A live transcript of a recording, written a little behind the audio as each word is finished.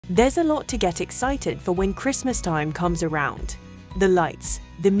There's a lot to get excited for when Christmas time comes around. The lights,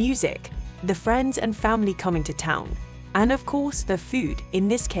 the music, the friends and family coming to town, and of course the food, in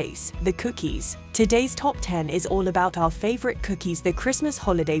this case, the cookies. Today's top 10 is all about our favorite cookies the Christmas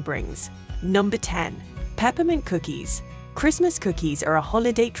holiday brings. Number 10. Peppermint cookies. Christmas cookies are a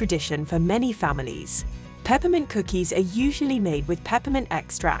holiday tradition for many families. Peppermint cookies are usually made with peppermint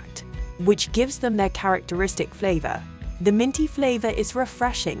extract, which gives them their characteristic flavor. The minty flavor is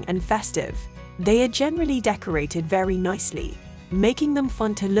refreshing and festive. They are generally decorated very nicely, making them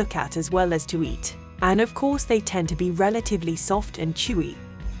fun to look at as well as to eat. And of course they tend to be relatively soft and chewy,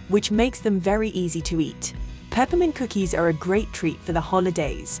 which makes them very easy to eat. Peppermint cookies are a great treat for the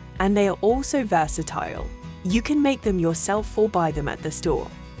holidays, and they are also versatile. You can make them yourself or buy them at the store.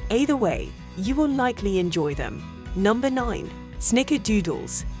 Either way, you will likely enjoy them. Number 9.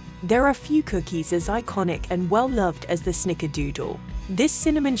 Snickerdoodles. There are few cookies as iconic and well-loved as the Snickerdoodle. This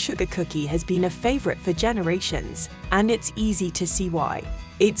cinnamon sugar cookie has been a favorite for generations, and it's easy to see why.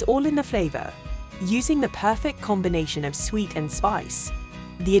 It's all in the flavor. Using the perfect combination of sweet and spice,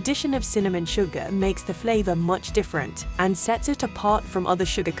 the addition of cinnamon sugar makes the flavor much different and sets it apart from other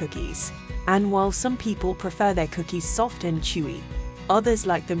sugar cookies. And while some people prefer their cookies soft and chewy, others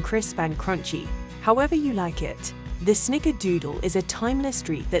like them crisp and crunchy. However you like it, the Snickerdoodle is a timeless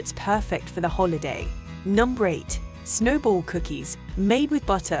treat that's perfect for the holiday. Number 8. Snowball cookies, made with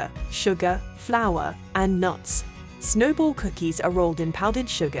butter, sugar, flour, and nuts. Snowball cookies are rolled in powdered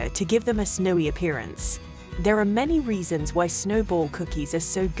sugar to give them a snowy appearance. There are many reasons why snowball cookies are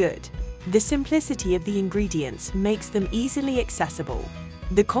so good. The simplicity of the ingredients makes them easily accessible.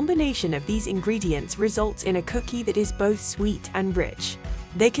 The combination of these ingredients results in a cookie that is both sweet and rich.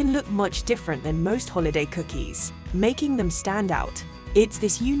 They can look much different than most holiday cookies, making them stand out. It's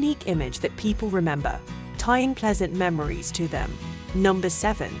this unique image that people remember, tying pleasant memories to them. Number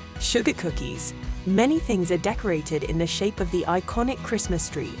 7. Sugar cookies. Many things are decorated in the shape of the iconic Christmas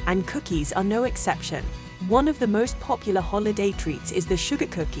tree, and cookies are no exception. One of the most popular holiday treats is the sugar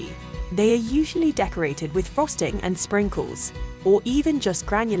cookie. They are usually decorated with frosting and sprinkles, or even just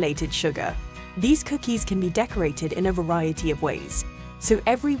granulated sugar. These cookies can be decorated in a variety of ways, so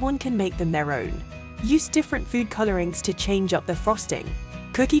everyone can make them their own. Use different food colorings to change up the frosting.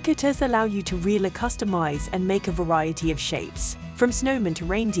 Cookie cutters allow you to really customize and make a variety of shapes, from snowmen to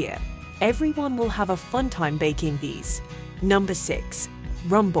reindeer. Everyone will have a fun time baking these. Number 6.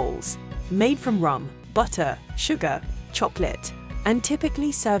 Rum balls. Made from rum, butter, sugar, chocolate, and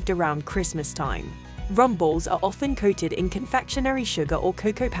typically served around Christmas time. Rum balls are often coated in confectionery sugar or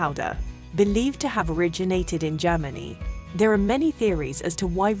cocoa powder, believed to have originated in Germany. There are many theories as to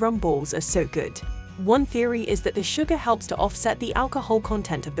why rum balls are so good. One theory is that the sugar helps to offset the alcohol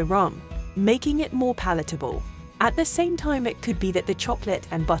content of the rum, making it more palatable. At the same time, it could be that the chocolate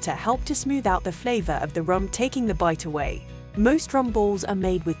and butter help to smooth out the flavor of the rum, taking the bite away. Most rum balls are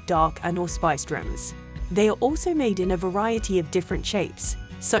made with dark and/or spiced rums. They are also made in a variety of different shapes,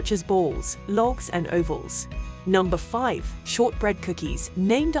 such as balls, logs, and ovals. Number 5. Shortbread cookies,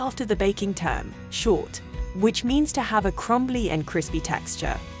 named after the baking term, short, which means to have a crumbly and crispy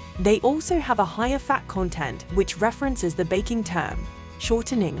texture. They also have a higher fat content, which references the baking term,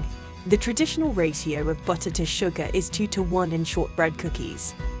 shortening. The traditional ratio of butter to sugar is 2:1 in shortbread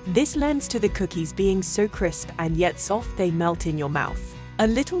cookies. This lends to the cookies being so crisp and yet soft they melt in your mouth. A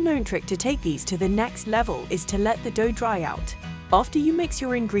little known trick to take these to the next level is to let the dough dry out after you mix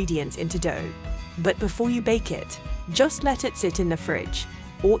your ingredients into dough. But before you bake it, just let it sit in the fridge,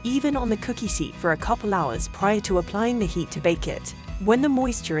 or even on the cookie sheet for a couple hours prior to applying the heat to bake it. When the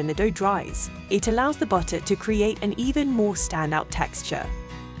moisture in the dough dries, it allows the butter to create an even more standout texture,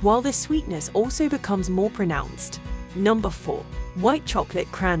 while the sweetness also becomes more pronounced. Number 4. White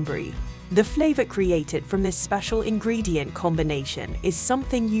chocolate cranberry. The flavor created from this special ingredient combination is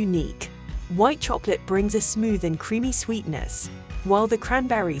something unique. White chocolate brings a smooth and creamy sweetness, while the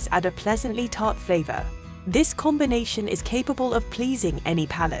cranberries add a pleasantly tart flavor. This combination is capable of pleasing any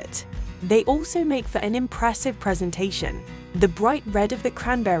palate. They also make for an impressive presentation. The bright red of the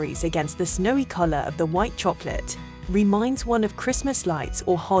cranberries against the snowy color of the white chocolate reminds one of Christmas lights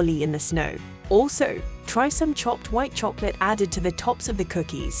or holly in the snow. Also, try some chopped white chocolate added to the tops of the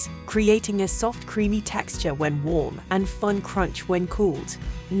cookies, creating a soft creamy texture when warm and fun crunch when cooled.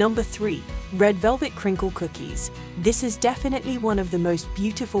 Number 3. Red velvet crinkle cookies. This is definitely one of the most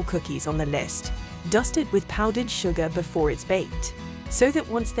beautiful cookies on the list. Dusted with powdered sugar before it's baked, so that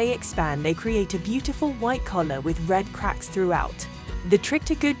once they expand they create a beautiful white color with red cracks throughout. The trick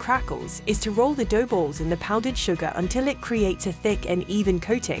to good crackles is to roll the dough balls in the powdered sugar until it creates a thick and even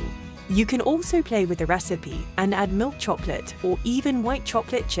coating. You can also play with the recipe and add milk chocolate or even white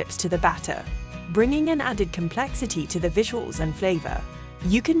chocolate chips to the batter, bringing an added complexity to the visuals and flavor.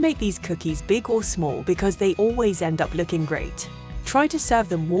 You can make these cookies big or small because they always end up looking great. Try to serve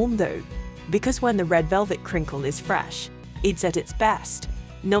them warm though, because when the red velvet crinkle is fresh, it's at its best.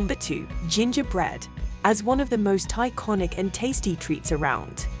 Number 2. Gingerbread. As one of the most iconic and tasty treats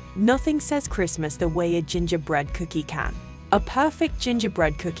around, nothing says Christmas the way a gingerbread cookie can. A perfect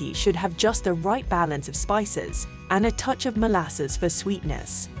gingerbread cookie should have just the right balance of spices and a touch of molasses for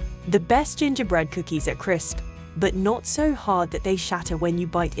sweetness. The best gingerbread cookies are crisp, but not so hard that they shatter when you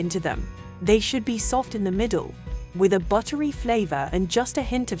bite into them. They should be soft in the middle, with a buttery flavor and just a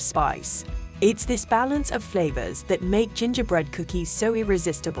hint of spice. It's this balance of flavors that make gingerbread cookies so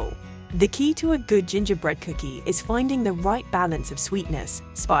irresistible. The key to a good gingerbread cookie is finding the right balance of sweetness,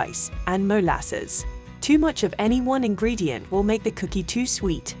 spice, and molasses. Too much of any one ingredient will make the cookie too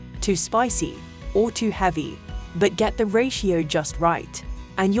sweet, too spicy, or too heavy. But get the ratio just right,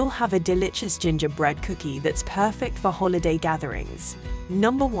 and you'll have a delicious gingerbread cookie that's perfect for holiday gatherings.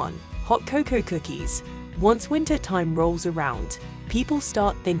 Number 1. Hot cocoa cookies. Once winter time rolls around, people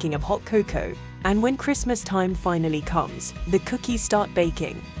start thinking of hot cocoa, and when Christmas time finally comes, the cookies start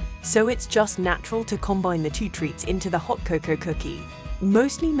baking. So it's just natural to combine the two treats into the hot cocoa cookie,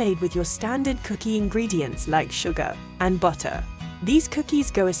 mostly made with your standard cookie ingredients like sugar and butter. These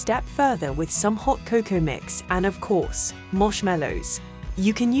cookies go a step further with some hot cocoa mix and, of course, marshmallows.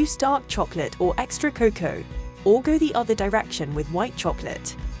 You can use dark chocolate or extra cocoa, or go the other direction with white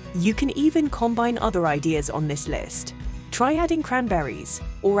chocolate. You can even combine other ideas on this list. Try adding cranberries,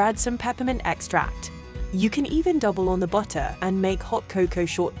 or add some peppermint extract. You can even double on the butter and make hot cocoa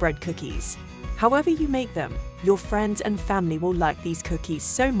shortbread cookies. However you make them, your friends and family will like these cookies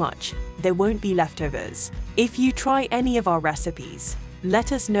so much, there won't be leftovers. If you try any of our recipes,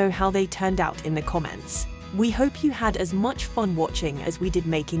 let us know how they turned out in the comments. We hope you had as much fun watching as we did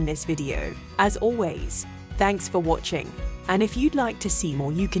making this video. As always, thanks for watching. And if you'd like to see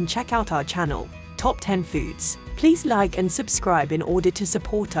more, you can check out our channel, Top 10 Foods. Please like and subscribe in order to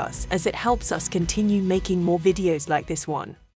support us, as it helps us continue making more videos like this one.